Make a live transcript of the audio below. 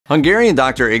Hungarian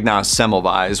Dr. Ignaz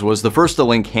Semmelweis was the first to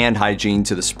link hand hygiene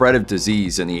to the spread of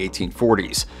disease in the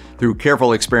 1840s. Through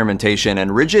careful experimentation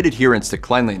and rigid adherence to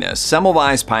cleanliness,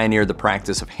 Semmelweis pioneered the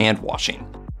practice of hand washing.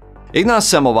 Ignaz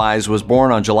Semmelweis was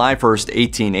born on July 1,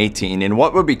 1818, in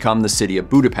what would become the city of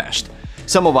Budapest.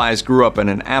 Semmelweis grew up in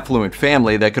an affluent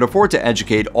family that could afford to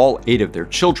educate all 8 of their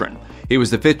children. He was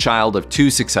the 5th child of 2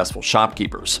 successful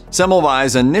shopkeepers.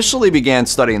 Semmelweis initially began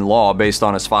studying law based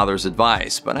on his father's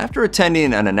advice, but after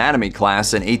attending an anatomy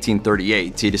class in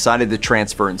 1838, he decided to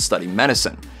transfer and study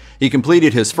medicine. He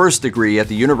completed his first degree at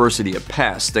the University of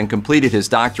Pest and completed his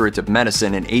doctorate of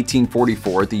medicine in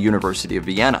 1844 at the University of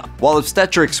Vienna. While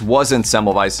obstetrics wasn't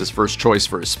Semmelweis' first choice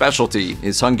for his specialty,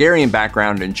 his Hungarian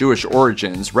background and Jewish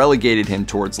origins relegated him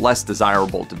towards less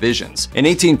desirable divisions. In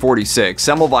 1846,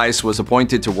 Semmelweis was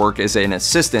appointed to work as an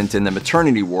assistant in the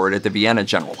maternity ward at the Vienna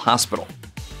General Hospital.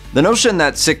 The notion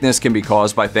that sickness can be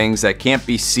caused by things that can't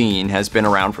be seen has been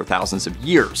around for thousands of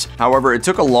years. However, it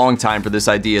took a long time for this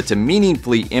idea to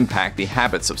meaningfully impact the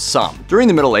habits of some. During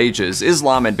the Middle Ages,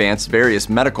 Islam advanced various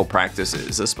medical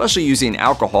practices, especially using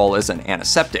alcohol as an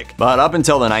antiseptic. But up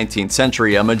until the 19th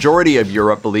century, a majority of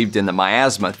Europe believed in the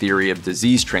miasma theory of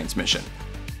disease transmission.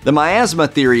 The miasma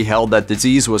theory held that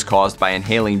disease was caused by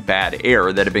inhaling bad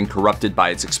air that had been corrupted by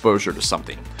its exposure to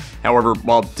something. However,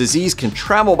 while disease can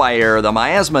travel by air, the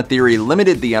miasma theory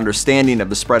limited the understanding of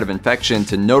the spread of infection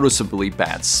to noticeably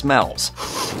bad smells.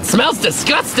 It smells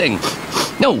disgusting!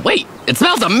 No, wait, it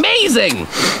smells amazing!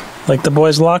 Like the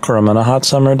boys' locker room on a hot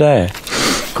summer day.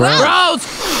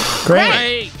 Gross!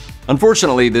 Great!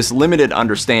 Unfortunately, this limited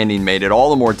understanding made it all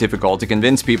the more difficult to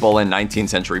convince people in 19th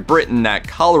century Britain that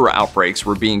cholera outbreaks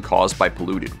were being caused by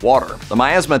polluted water. The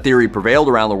miasma theory prevailed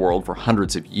around the world for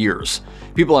hundreds of years.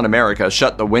 People in America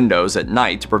shut the windows at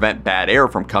night to prevent bad air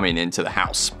from coming into the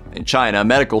house. In China,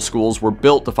 medical schools were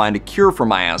built to find a cure for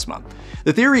miasma.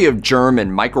 The theory of germ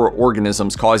and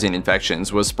microorganisms causing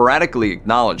infections was sporadically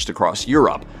acknowledged across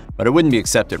Europe, but it wouldn't be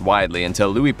accepted widely until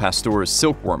Louis Pasteur's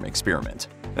silkworm experiment.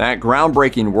 That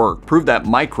groundbreaking work proved that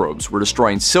microbes were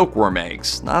destroying silkworm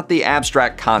eggs, not the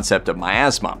abstract concept of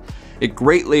miasma. It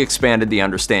greatly expanded the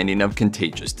understanding of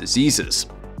contagious diseases.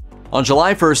 On July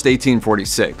 1,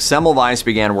 1846, Semmelweis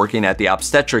began working at the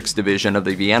obstetrics division of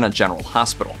the Vienna General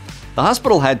Hospital. The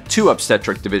hospital had 2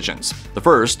 obstetric divisions. The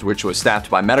first, which was staffed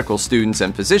by medical students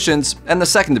and physicians, and the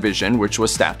second division, which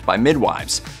was staffed by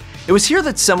midwives. It was here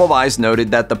that Semmelweis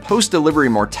noted that the post-delivery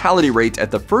mortality rate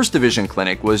at the first division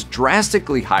clinic was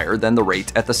drastically higher than the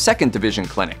rate at the second division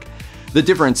clinic. The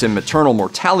difference in maternal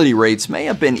mortality rates may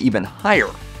have been even higher.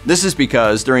 This is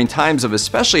because during times of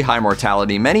especially high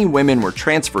mortality, many women were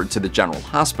transferred to the general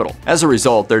hospital. As a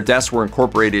result, their deaths were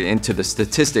incorporated into the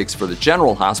statistics for the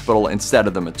general hospital instead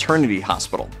of the maternity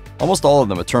hospital. Almost all of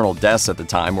the maternal deaths at the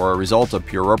time were a result of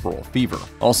puerperal fever,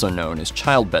 also known as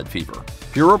childbed fever.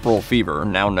 Puerperal fever,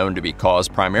 now known to be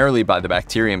caused primarily by the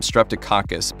bacterium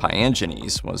Streptococcus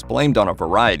pyogenes, was blamed on a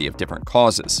variety of different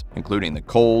causes, including the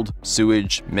cold,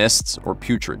 sewage, mists, or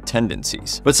putrid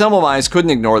tendencies. But Semmelweis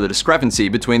couldn't ignore the discrepancy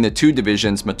between the 2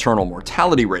 divisions' maternal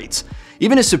mortality rates.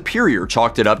 Even his superior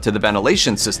chalked it up to the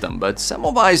ventilation system, but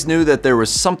Semmelweis knew that there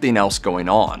was something else going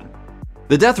on.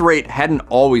 The death rate hadn't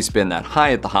always been that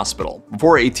high at the hospital.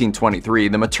 Before 1823,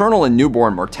 the maternal and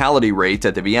newborn mortality rate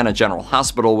at the Vienna General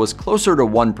Hospital was closer to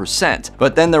 1%,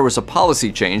 but then there was a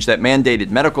policy change that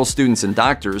mandated medical students and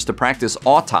doctors to practice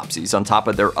autopsies on top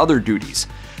of their other duties.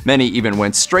 Many even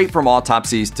went straight from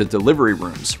autopsies to delivery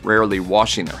rooms, rarely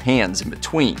washing their hands in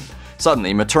between.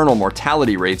 Suddenly, maternal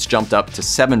mortality rates jumped up to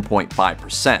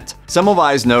 7.5%.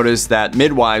 Semmelweis noticed that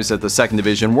midwives at the second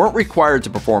division weren't required to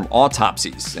perform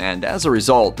autopsies, and as a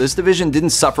result, this division didn't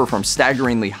suffer from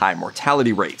staggeringly high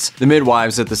mortality rates. The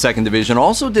midwives at the second division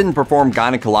also didn't perform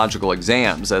gynecological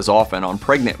exams as often on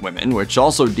pregnant women, which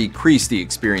also decreased the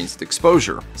experienced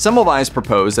exposure. Semmelweis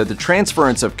proposed that the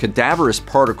transference of cadaverous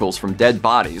particles from dead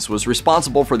bodies was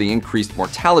responsible for the increased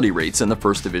mortality rates in the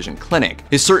first division clinic.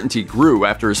 His certainty grew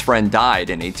after his friend died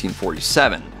in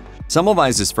 1847.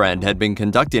 Semmelweis' friend had been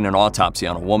conducting an autopsy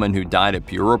on a woman who died of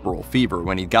puerperal fever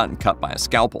when he'd gotten cut by a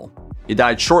scalpel. He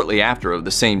died shortly after of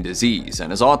the same disease,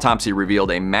 and his autopsy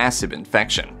revealed a massive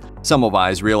infection.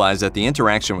 Semmelweis realized that the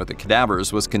interaction with the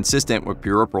cadavers was consistent with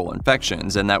puerperal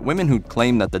infections and that women who'd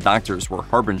claimed that the doctors were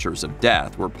harbingers of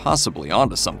death were possibly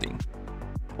onto something.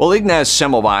 While Ignaz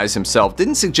Semmelweis himself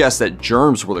didn't suggest that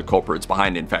germs were the culprits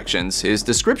behind infections, his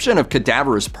description of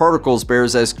cadaverous particles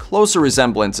bears as close a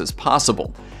resemblance as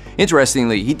possible.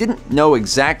 Interestingly, he didn't know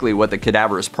exactly what the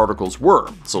cadaverous particles were,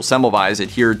 so Semmelweis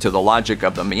adhered to the logic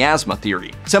of the miasma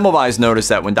theory. Semmelweis noticed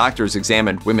that when doctors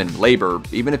examined women in labor,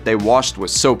 even if they washed with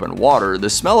soap and water, the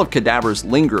smell of cadavers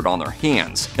lingered on their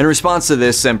hands. In response to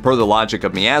this, and per the logic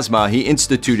of miasma, he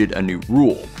instituted a new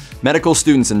rule. Medical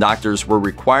students and doctors were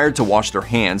required to wash their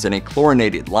hands in a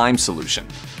chlorinated lime solution.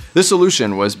 This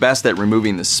solution was best at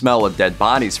removing the smell of dead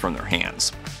bodies from their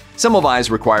hands. Semmelweis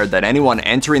required that anyone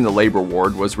entering the labor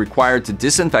ward was required to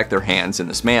disinfect their hands in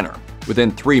this manner.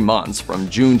 Within 3 months, from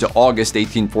June to August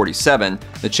 1847,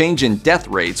 the change in death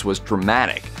rates was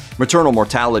dramatic. Maternal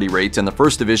mortality rates in the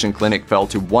 1st Division Clinic fell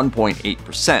to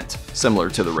 1.8%, similar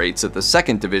to the rates at the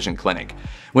 2nd Division Clinic.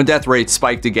 When death rates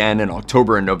spiked again in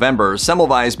October and November,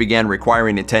 Semmelweis began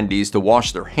requiring attendees to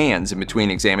wash their hands in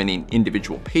between examining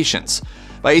individual patients.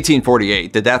 By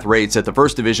 1848, the death rates at the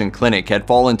 1st Division Clinic had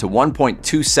fallen to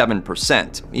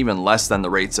 1.27%, even less than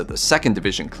the rates at the 2nd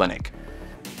Division Clinic.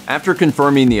 After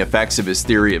confirming the effects of his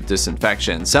theory of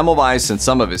disinfection, Semmelweis and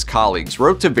some of his colleagues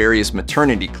wrote to various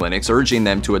maternity clinics urging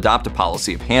them to adopt a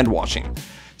policy of hand washing.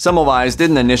 Semmelweis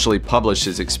didn't initially publish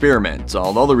his experiment,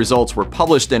 although the results were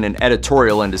published in an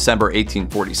editorial in December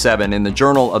 1847 in the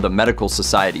Journal of the Medical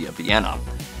Society of Vienna.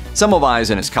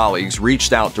 Semmelweis and his colleagues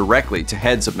reached out directly to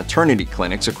heads of maternity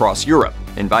clinics across Europe,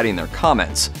 inviting their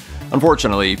comments.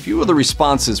 Unfortunately, few of the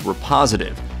responses were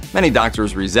positive. Many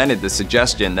doctors resented the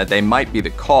suggestion that they might be the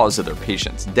cause of their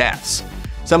patients' deaths.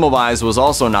 Semmelweis was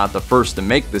also not the first to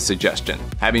make this suggestion,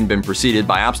 having been preceded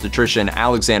by obstetrician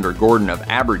Alexander Gordon of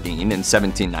Aberdeen in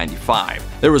 1795.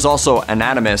 There was also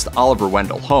anatomist Oliver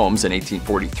Wendell Holmes in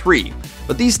 1843,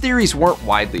 but these theories weren't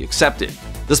widely accepted.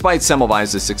 Despite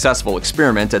Semmelweis' successful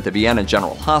experiment at the Vienna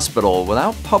General Hospital,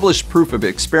 without published proof of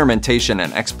experimentation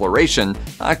and exploration,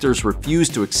 doctors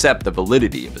refused to accept the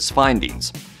validity of his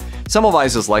findings.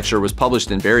 Semmelweis' lecture was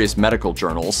published in various medical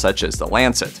journals such as The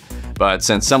Lancet, but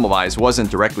since Semmelweis wasn't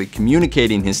directly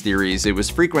communicating his theories, it was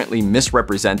frequently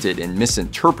misrepresented and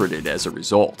misinterpreted as a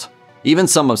result. Even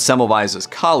some of Semmelweis'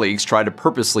 colleagues tried to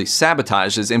purposely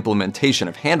sabotage his implementation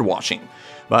of hand washing.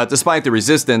 But despite the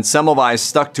resistance, Semmelweis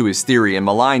stuck to his theory and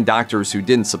maligned doctors who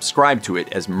didn't subscribe to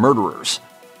it as murderers.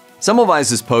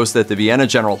 Semmelweis' post at the Vienna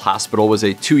General Hospital was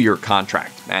a 2-year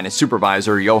contract, and his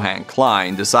supervisor, Johann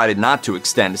Klein, decided not to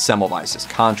extend Semmelweis'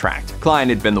 contract. Klein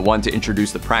had been the one to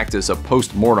introduce the practice of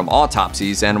post-mortem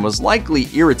autopsies and was likely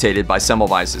irritated by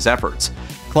Semmelweis' efforts.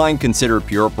 Klein considered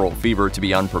puerperal fever to be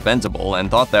unpreventable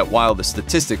and thought that while the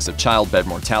statistics of childbed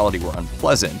mortality were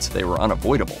unpleasant, they were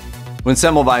unavoidable. When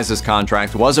Semmelweis'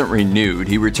 contract wasn't renewed,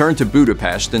 he returned to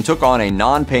Budapest and took on a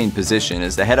non-paying position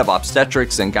as the head of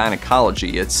obstetrics and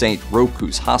gynecology at St.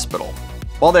 Roku's Hospital.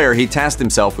 While there, he tasked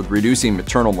himself with reducing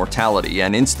maternal mortality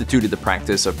and instituted the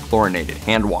practice of chlorinated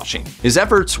hand washing. His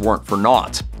efforts weren't for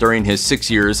naught. During his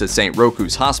 6 years at St.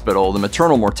 Roku's Hospital, the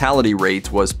maternal mortality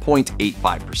rate was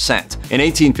 0.85%. In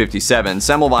 1857,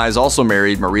 Semmelweis also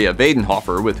married Maria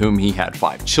Weidenhofer, with whom he had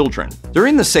 5 children.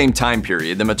 During the same time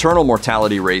period, the maternal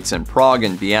mortality rates in Prague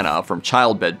and Vienna from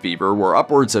childbed fever were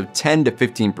upwards of 10 to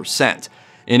 15%.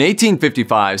 In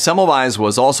 1855, Semmelweis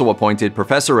was also appointed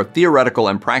professor of theoretical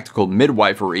and practical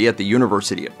midwifery at the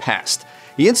University of Pest.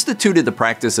 He instituted the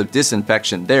practice of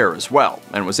disinfection there as well,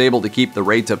 and was able to keep the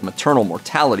rate of maternal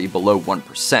mortality below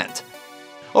 1%.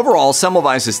 Overall,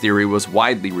 Semmelweis' theory was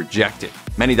widely rejected.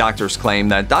 Many doctors claim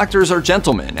that doctors are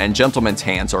gentlemen and gentlemen's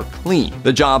hands are clean.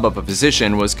 The job of a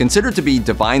physician was considered to be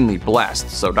divinely blessed,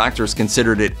 so doctors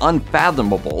considered it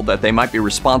unfathomable that they might be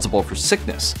responsible for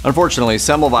sickness. Unfortunately,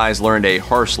 Semmelweis learned a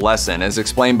harsh lesson, as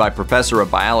explained by Professor of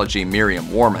Biology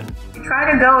Miriam Warman. You try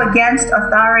to go against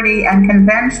authority and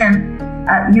convention,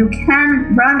 you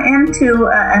can run into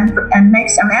and make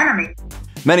some enemies.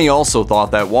 Many also thought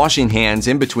that washing hands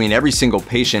in between every single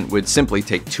patient would simply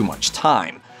take too much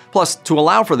time. Plus, to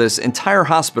allow for this, entire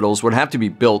hospitals would have to be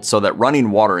built so that running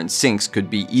water in sinks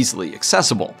could be easily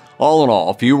accessible. All in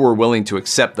all, few were willing to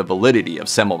accept the validity of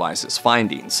Semmelweis'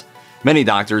 findings. Many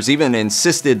doctors even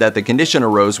insisted that the condition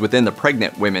arose within the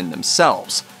pregnant women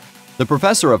themselves. The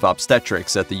professor of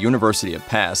obstetrics at the University of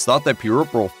Pest thought that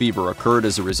puerperal fever occurred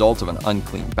as a result of an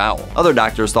unclean bowel. Other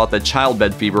doctors thought that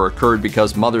childbed fever occurred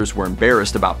because mothers were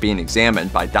embarrassed about being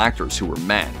examined by doctors who were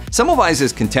men.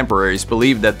 Semmelweis' contemporaries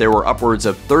believed that there were upwards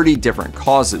of 30 different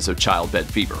causes of childbed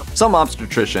fever. Some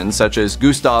obstetricians, such as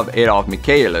Gustav Adolf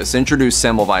Michaelis, introduced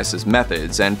Semmelweis'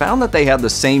 methods and found that they had the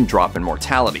same drop in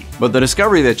mortality. But the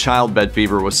discovery that childbed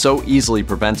fever was so easily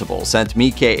preventable sent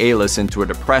Michaelis into a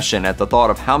depression at the thought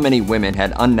of how many women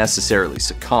had unnecessarily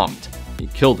succumbed. He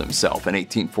killed himself in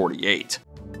 1848.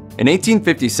 In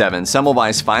 1857,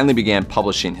 Semmelweis finally began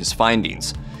publishing his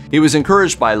findings. He was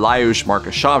encouraged by Lajos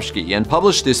Markasovsky and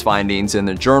published his findings in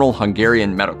the journal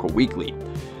Hungarian Medical Weekly.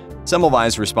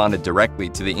 Semmelweis responded directly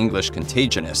to the English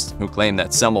Contagionist, who claimed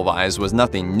that Semmelweis was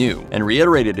nothing new, and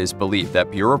reiterated his belief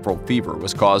that puerperal fever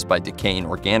was caused by decaying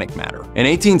organic matter. In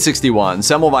 1861,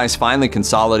 Semmelweis finally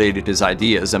consolidated his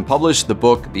ideas and published the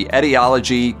book The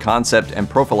Etiology, Concept, and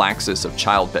Prophylaxis of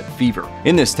Childbed Fever.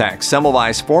 In this text,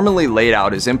 Semmelweis formally laid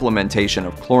out his implementation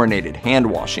of chlorinated hand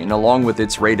washing along with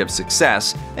its rate of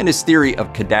success and his theory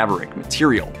of cadaveric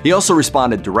material. He also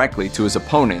responded directly to his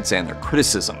opponents and their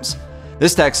criticisms.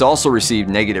 This text also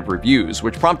received negative reviews,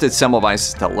 which prompted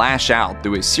Semmelweis to lash out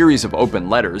through a series of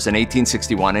open letters in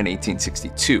 1861 and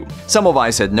 1862.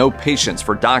 Semmelweis had no patience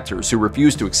for doctors who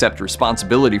refused to accept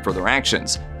responsibility for their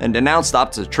actions, and denounced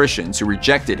obstetricians who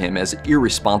rejected him as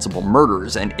irresponsible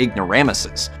murderers and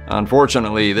ignoramuses.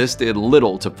 Unfortunately, this did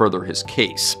little to further his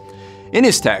case. In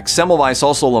his text, Semmelweis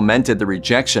also lamented the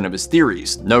rejection of his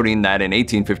theories, noting that in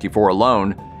 1854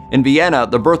 alone, in Vienna,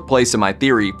 the birthplace of my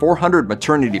theory, 400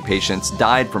 maternity patients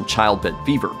died from childbed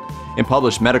fever. In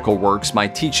published medical works, my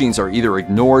teachings are either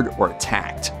ignored or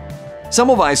attacked.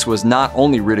 Semmelweis was not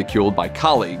only ridiculed by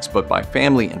colleagues, but by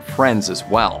family and friends as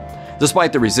well.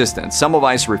 Despite the resistance,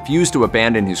 Semmelweis refused to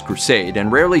abandon his crusade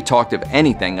and rarely talked of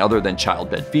anything other than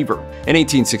childbed fever. In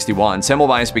 1861,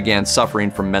 Semmelweis began suffering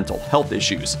from mental health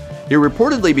issues. He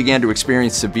reportedly began to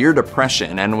experience severe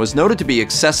depression and was noted to be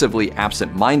excessively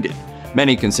absent-minded.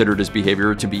 Many considered his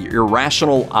behavior to be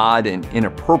irrational, odd, and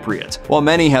inappropriate. While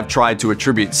many have tried to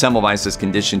attribute Semmelweis'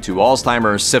 condition to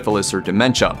Alzheimer's, syphilis, or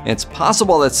dementia, it's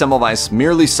possible that Semmelweis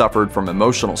merely suffered from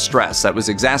emotional stress that was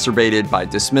exacerbated by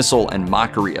dismissal and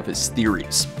mockery of his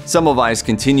theories. Semmelweis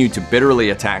continued to bitterly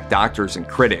attack doctors and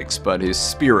critics, but his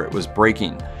spirit was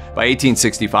breaking. By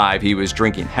 1865, he was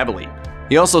drinking heavily.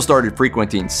 He also started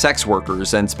frequenting sex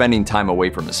workers and spending time away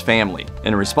from his family.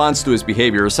 In response to his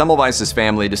behavior, Semmelweis'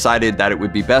 family decided that it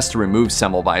would be best to remove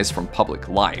Semmelweis from public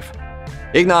life.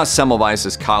 Ignaz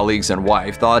Semmelweis' colleagues and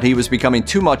wife thought he was becoming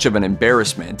too much of an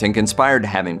embarrassment and conspired to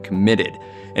have him committed.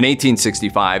 In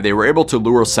 1865, they were able to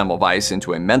lure Semmelweis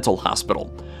into a mental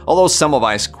hospital. Although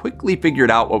Semmelweis quickly figured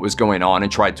out what was going on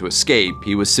and tried to escape,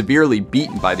 he was severely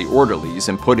beaten by the orderlies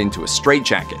and put into a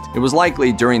straitjacket. It was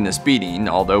likely during this beating,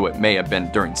 although it may have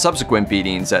been during subsequent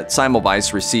beatings, that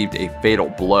Semmelweis received a fatal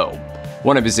blow.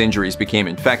 One of his injuries became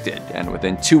infected, and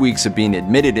within 2 weeks of being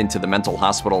admitted into the mental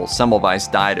hospital,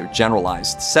 Semmelweis died of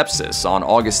generalized sepsis on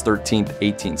August 13,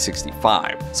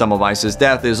 1865. Semmelweis'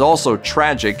 death is also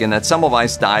tragic in that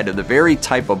Semmelweis died of the very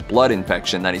type of blood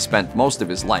infection that he spent most of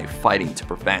his life fighting to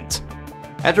prevent.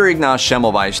 After Ignaz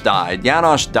Semmelweis died,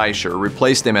 János Dajszer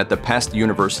replaced him at the Pest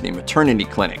University Maternity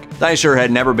Clinic. Dajszer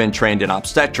had never been trained in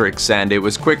obstetrics, and it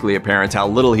was quickly apparent how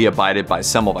little he abided by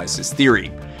Semmelweis'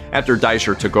 theory. After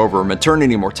Dajszer took over,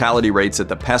 maternity mortality rates at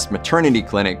the Pest Maternity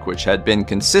Clinic, which had been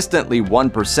consistently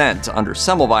 1% under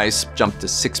Semmelweis, jumped to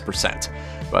 6%.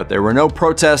 But there were no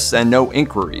protests and no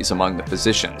inquiries among the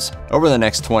physicians. Over the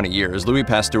next 20 years, Louis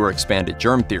Pasteur expanded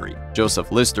germ theory,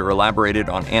 Joseph Lister elaborated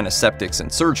on antiseptics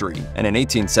and surgery, and in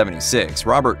 1876,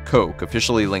 Robert Koch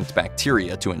officially linked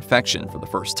bacteria to infection for the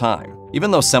first time.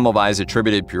 Even though Semmelweis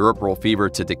attributed puerperal fever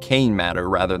to decaying matter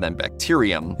rather than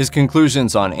bacterium, his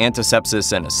conclusions on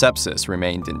antisepsis and asepsis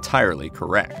remained entirely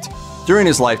correct. During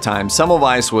his lifetime,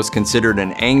 Semmelweis was considered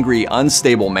an angry,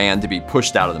 unstable man to be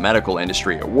pushed out of the medical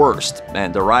industry at worst,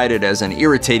 and derided as an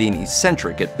irritating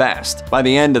eccentric at best. By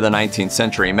the end of the 19th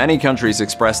century, many countries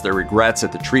expressed their regrets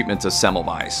at the treatment of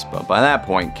Semmelweis, but by that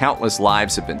point, countless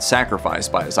lives had been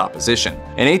sacrificed by his opposition.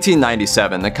 In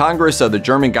 1897, the Congress of the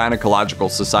German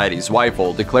Gynecological Society's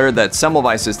Zweifel declared that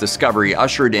Semmelweis' discovery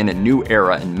ushered in a new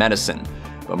era in medicine.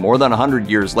 But more than 100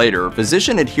 years later,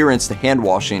 physician adherence to hand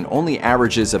washing only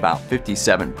averages about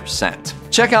 57%.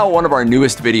 Check out one of our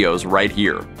newest videos right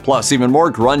here. Plus, even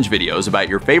more grunge videos about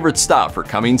your favorite stuff are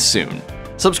coming soon.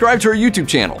 Subscribe to our YouTube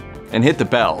channel and hit the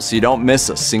bell so you don't miss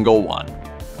a single one.